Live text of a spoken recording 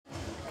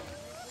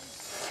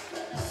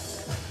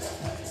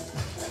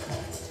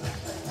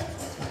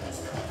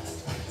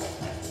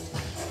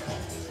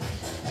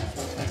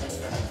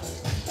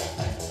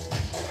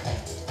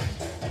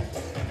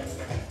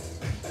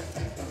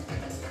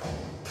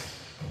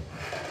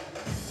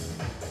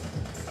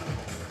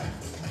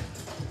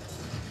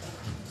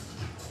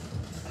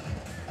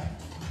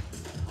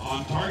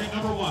On target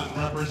number 1,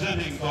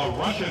 representing the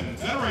Russian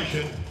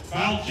Federation,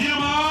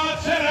 Baljinima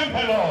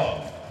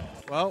Tsyrempilov.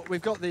 Well,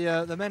 we've got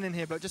the men in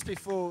here, but just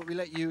before we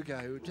let you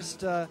go,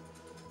 just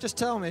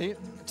tell me,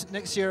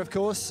 next year, of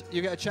course,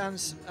 you get a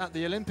chance at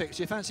the Olympics.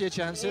 Do you fancy your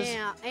chances?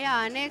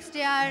 Yeah. Next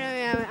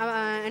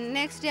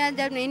year,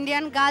 the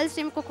Indian girls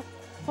team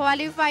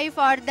qualify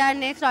for the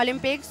next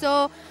Olympics.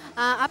 So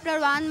after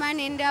 1 month,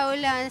 India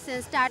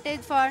will start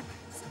it for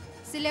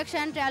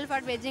selection trial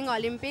for Beijing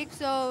Olympics.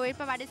 So we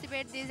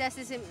participate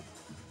this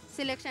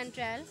selection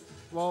trial.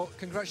 Well,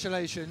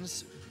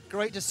 congratulations.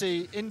 Great to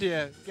see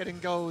India getting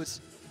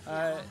golds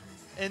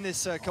in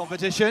this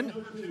competition.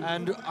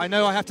 And I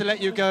know I have to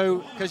let you go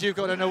because you've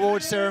got an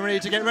award ceremony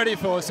to get ready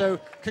for. So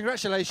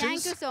congratulations.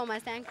 Thank you so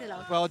much. Thanks a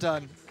lot. Well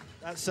done.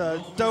 That's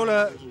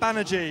Dola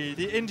Banerjee,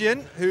 the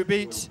Indian who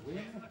beat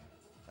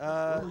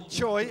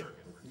Choi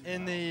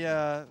in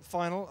the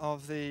final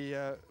of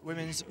the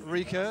women's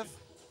recurve.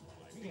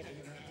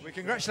 We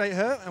congratulate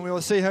her and we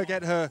will see her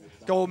get her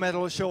gold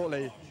medal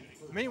shortly.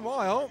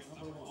 Meanwhile,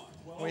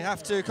 we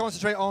have to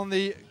concentrate on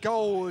the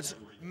gold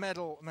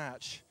medal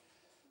match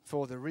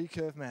for the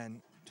recurve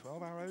men.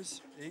 12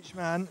 arrows each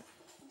man,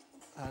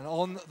 and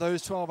on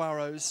those 12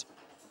 arrows,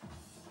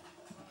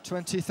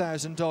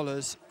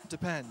 $20,000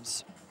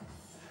 depends.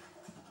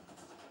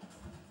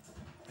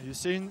 You've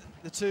seen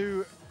the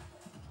two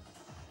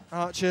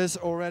archers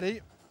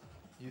already.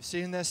 You've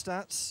seen their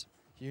stats.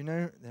 You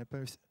know they're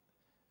both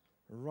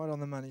right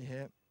on the money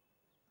here.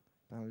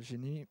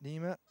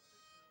 Baljinima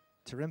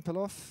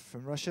Tsyrempilov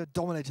from Russia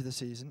dominated the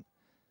season.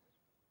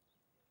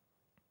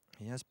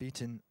 He has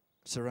beaten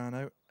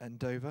Serrano and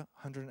Dover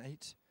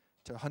 108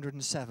 to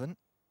 107.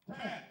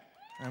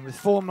 And with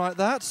form like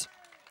that,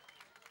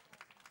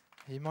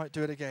 he might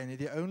do it again. He's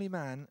the only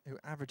man who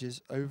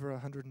averages over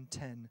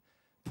 110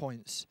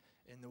 points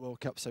in the World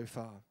Cup so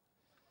far.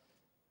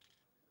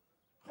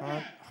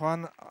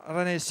 Juan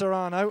Rene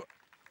Serrano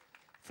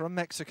from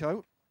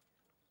Mexico,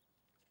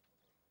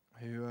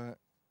 who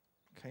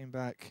came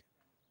back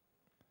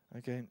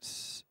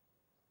against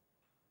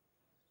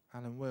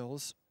Alan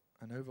Wills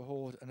and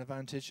overhauled an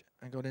advantage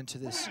and got into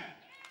this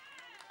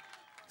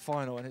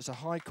final. And it's a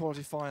high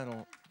quality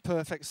final.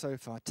 Perfect so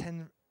far.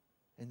 10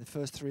 in the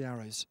first 3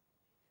 arrows.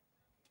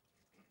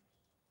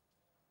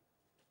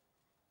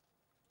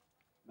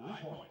 9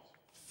 points.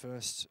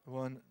 First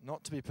one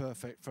not to be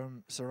perfect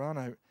from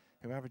Serrano,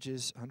 who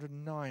averages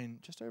 109,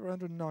 just over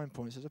 109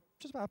 points. There's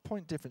just about a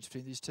point difference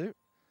between these two.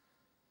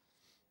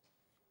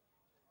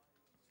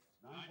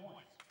 9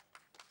 points.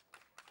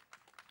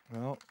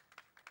 Well,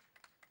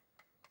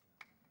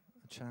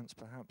 a chance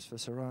perhaps for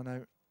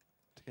Serrano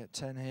to get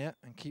 10 here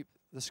and keep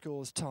the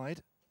scores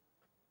tied.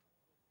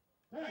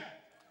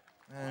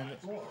 And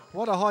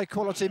what a high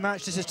quality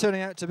match this is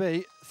turning out to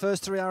be.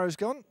 First 3 arrows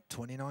gone,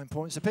 29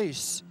 points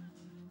apiece.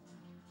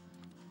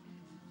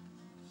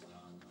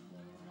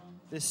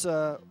 This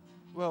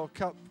World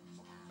Cup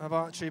of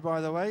Archery, by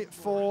the way,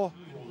 4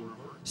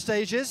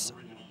 stages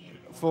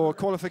for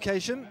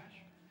qualification.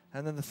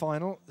 And then the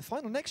final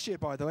next year,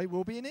 by the way,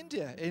 will be in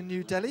India, in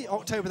New Delhi,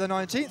 October the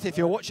 19th. If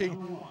you're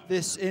watching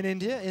this in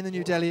India, in the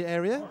New Delhi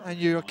area, and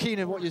you're keen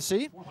on what you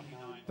see,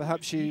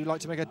 perhaps you'd like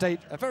to make a date,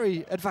 a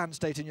very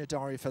advanced date in your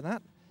diary for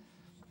that.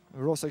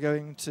 We're also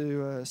going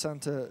to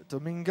Santo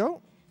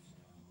Domingo,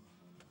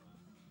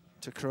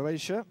 to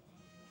Croatia,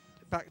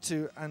 back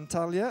to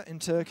Antalya in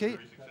Turkey,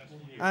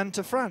 and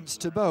to France,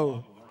 to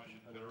Bow.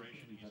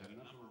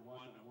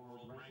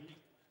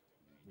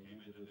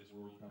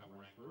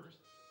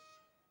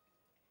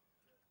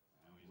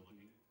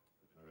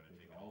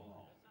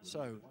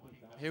 So,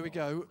 here we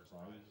go.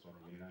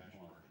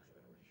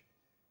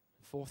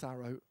 4th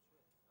arrow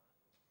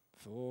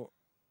for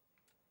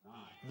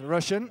the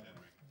Russian.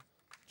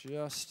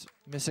 Just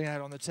missing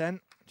out on the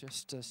 10,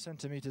 just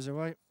centimeters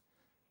away.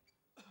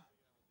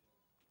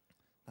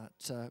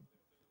 That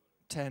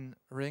 10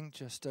 ring,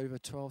 just over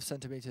 12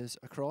 centimeters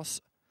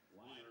across.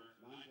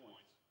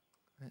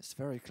 It's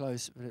very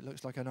close, but it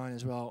looks like a 9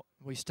 as well.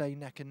 We stay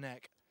neck and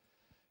neck.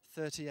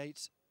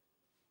 38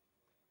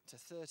 to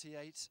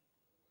 38.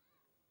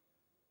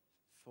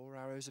 4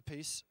 arrows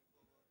apiece.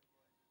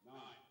 9.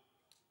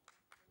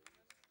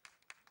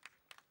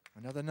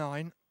 Another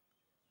 9.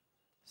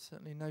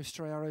 Certainly no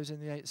stray arrows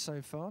in the 8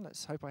 so far.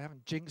 Let's hope I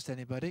haven't jinxed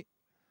anybody.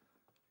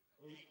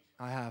 8.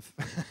 I have.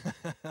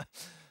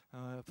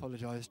 I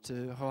apologise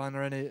to Juan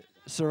Rene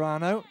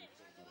Serrano.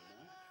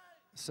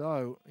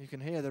 So you can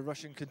hear the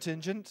Russian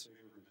contingent.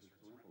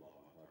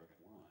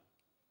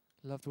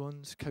 Loved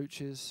ones,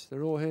 coaches,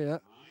 they're all here.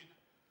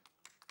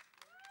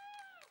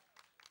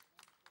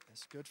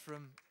 That's good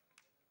from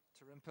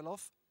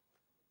Tsyrempilov.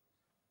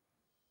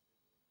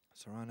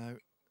 Serrano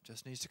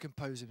just needs to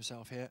compose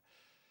himself here.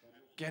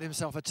 Get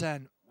himself a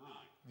 10.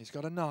 He's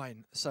got a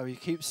 9, so he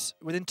keeps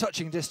within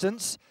touching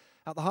distance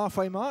at the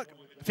halfway mark.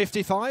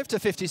 55 to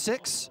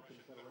 56.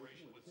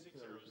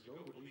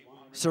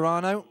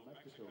 Serrano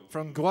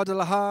from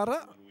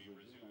Guadalajara.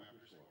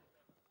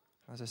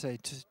 As I say,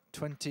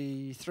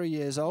 23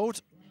 years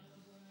old.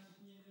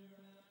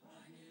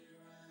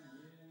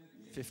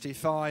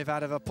 55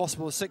 out of a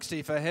possible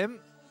 60 for him.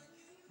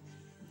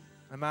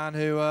 A man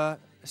who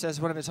says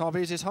one of his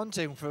hobbies is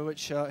hunting, for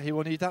which he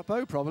will need that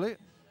bow probably.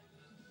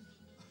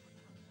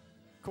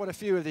 Quite a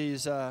few of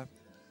these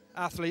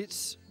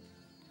athletes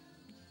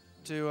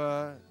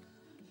to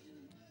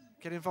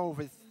get involved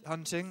with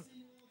hunting,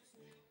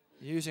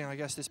 using, I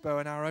guess, this bow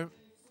and arrow.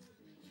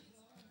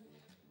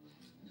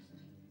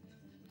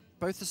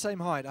 Both the same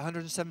height,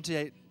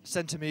 178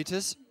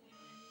 centimeters.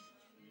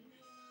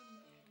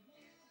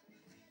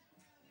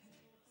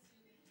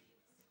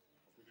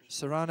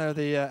 Serrano,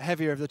 the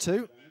heavier of the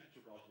two.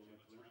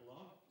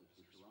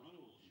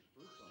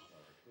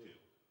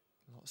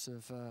 Lots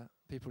of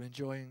people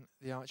enjoying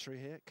the archery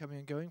here, coming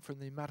and going from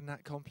the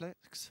Marinat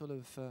complex, full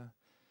of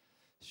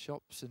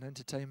shops and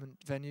entertainment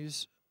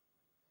venues.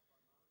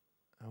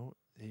 Oh,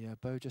 the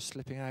bow just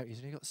slipping out. He's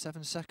only got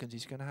 7 seconds.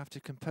 He's going to have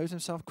to compose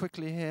himself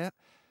quickly here.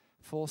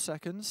 4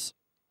 seconds.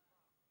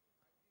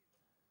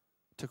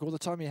 Took all the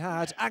time he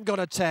had and got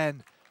a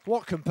 10.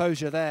 What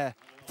composure there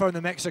from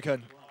the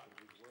Mexican.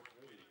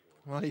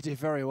 Well, he did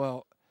very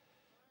well.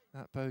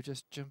 That bow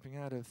just jumping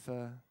out of,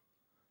 you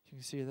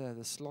can see there,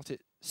 the slot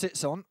it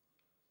sits on.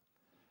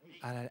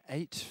 And an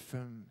 8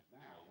 from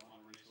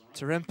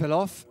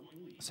Tsyrempilov.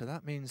 So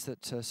that means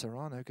that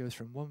Serrano goes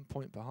from 1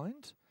 point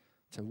behind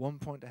to 1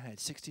 point ahead,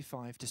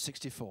 65 to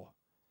 64.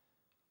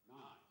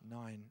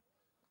 9.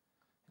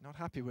 Not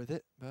happy with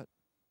it, but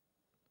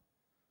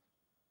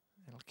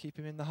it'll keep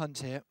him in the hunt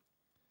here.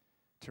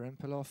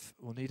 Tsyrempilov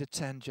will need a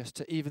 10 just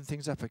to even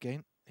things up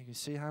again. You can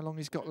see how long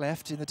he's got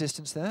left in the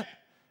distance there.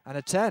 And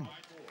a 10.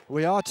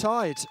 We are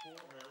tied.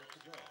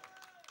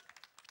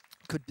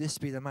 Could this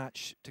be the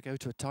match to go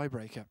to a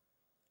tiebreaker?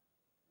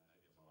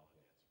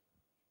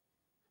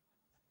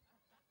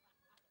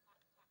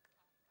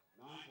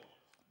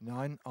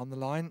 Nine on the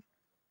line.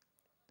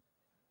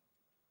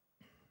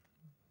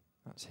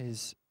 That's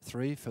his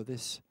 3 for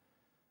this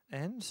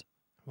end.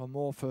 One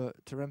more for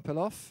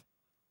Tsyrempilov.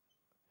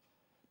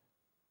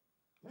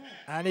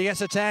 And he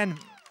gets a 10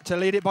 to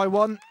lead it by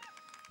 1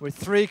 with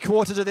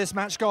 3/4 of this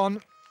match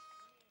gone.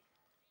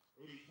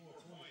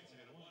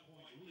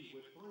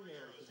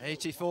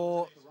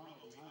 84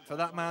 for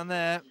that man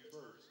there.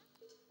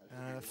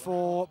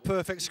 4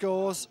 perfect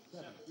scores.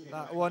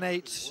 That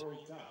 1-8.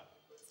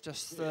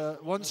 Just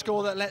one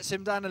score that lets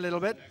him down a little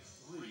bit.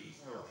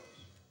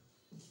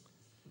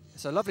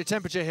 It's a lovely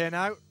temperature here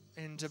now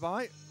in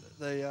Dubai.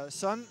 The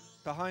sun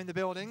behind the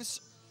buildings.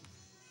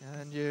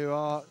 And you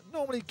are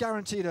normally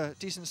guaranteed a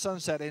decent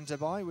sunset in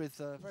Dubai with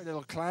very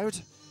little cloud,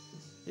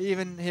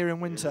 even here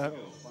in winter.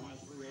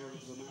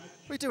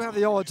 We do have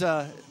the odd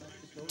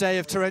day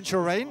of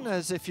torrential rain,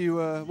 as if you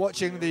were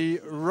watching the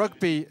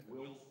rugby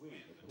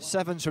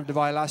sevens from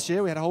Dubai last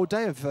year. We had a whole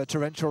day of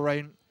torrential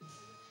rain.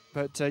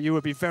 But you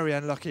would be very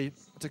unlucky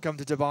to come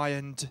to Dubai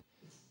and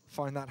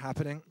find that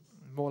happening.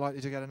 More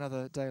likely to get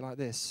another day like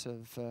this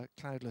of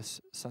cloudless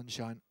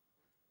sunshine.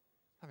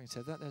 Having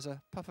said that, there's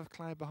a puff of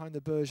cloud behind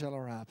the Burj Al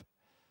Arab.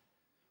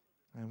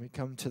 And we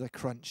come to the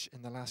crunch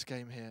in the last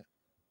game here.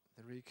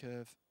 The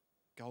Recurve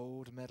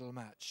gold medal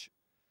match.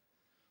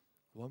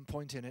 1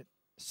 point in it,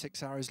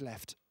 6 arrows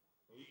left.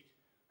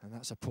 And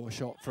that's a poor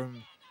shot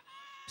from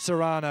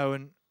Serrano,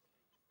 and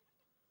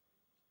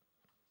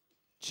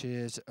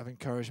cheers of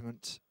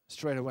encouragement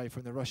straight away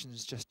from the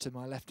Russians just to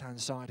my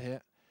left-hand side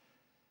here.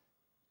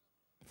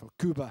 For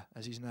Kuba,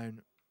 as he's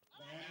known.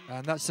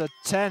 And that's a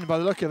 10 by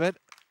the look of it.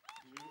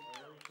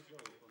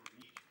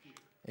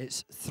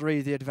 It's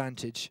 3 the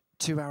advantage,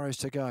 2 arrows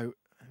to go.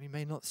 And we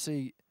may not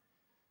see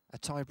a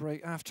tie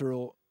break after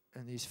all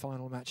in these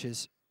final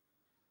matches.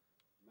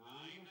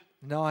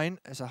 9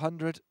 is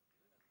 100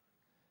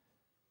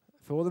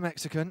 for the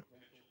Mexican.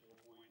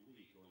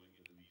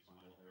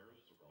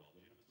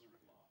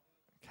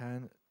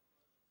 Can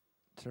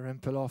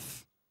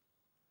Tsyrempilov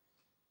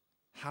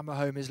hammer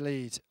home his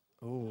lead?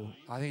 Oh,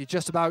 I think he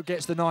just about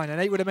gets the 9. An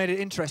 8 would have made it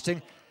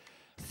interesting.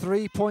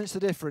 3 points the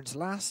difference.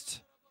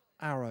 Last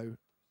arrow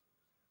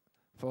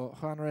for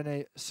Juan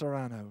Rene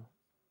Serrano.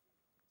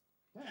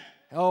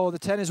 Oh, the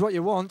 10 is what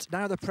you want.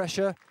 Now the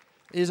pressure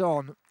is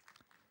on.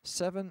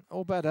 7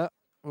 or better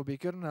will be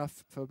good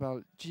enough for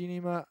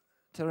Baljinima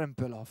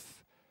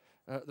Tsyrempilov.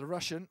 The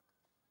Russian,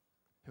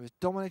 who has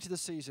dominated the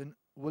season,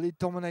 will he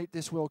dominate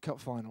this World Cup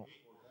final?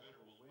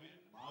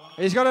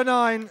 He's got a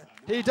 9.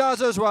 He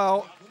does as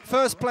well.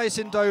 First place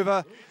in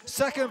Dover,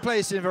 second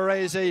place in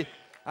Varese,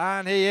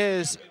 and he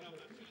is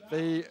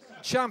the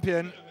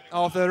champion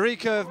of the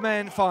Recurve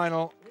men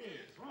final.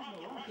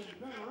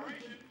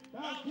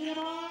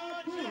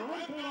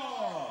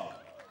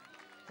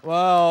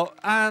 Well,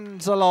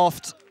 hands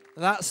aloft.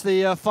 That's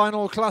the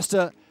final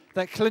cluster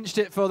that clinched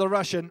it for the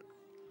Russian.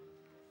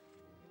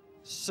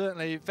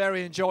 Certainly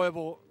very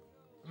enjoyable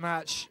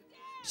match.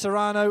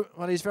 Serrano,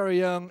 well, he's very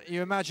young.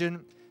 You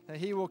imagine that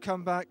he will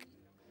come back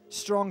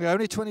stronger.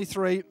 Only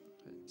 23,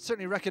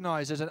 certainly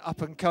recognised as an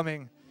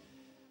up-and-coming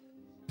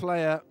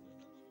player.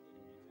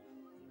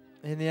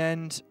 In the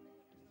end,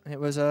 it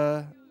was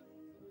a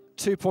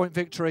 2-point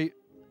victory.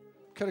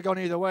 Could have gone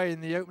either way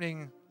in the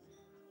opening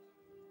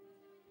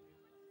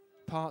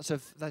parts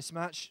of this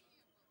match.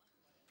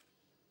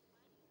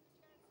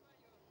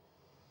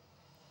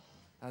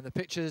 And the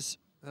pictures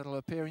that'll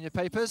appear in your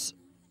papers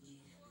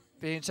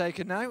being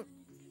taken now.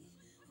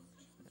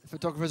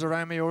 Photographers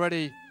around me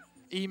already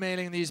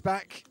emailing these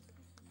back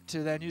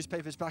to their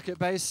newspapers back at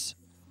base.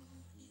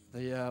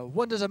 The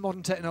wonders of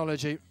modern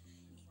technology.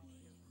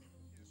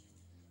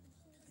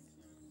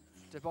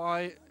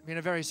 Dubai being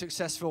a very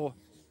successful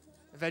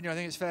venue, I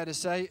think it's fair to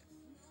say.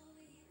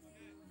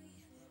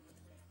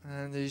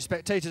 And the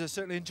spectators have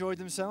certainly enjoyed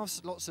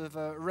themselves. Lots of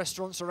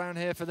restaurants around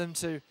here for them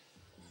to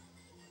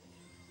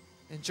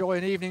enjoy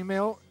an evening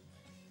meal.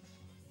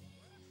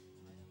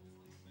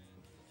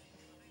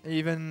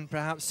 Even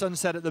perhaps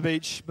sunset at the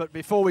beach. But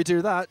before we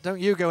do that, don't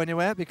you go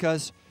anywhere,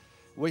 because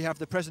we have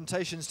the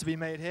presentations to be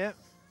made here.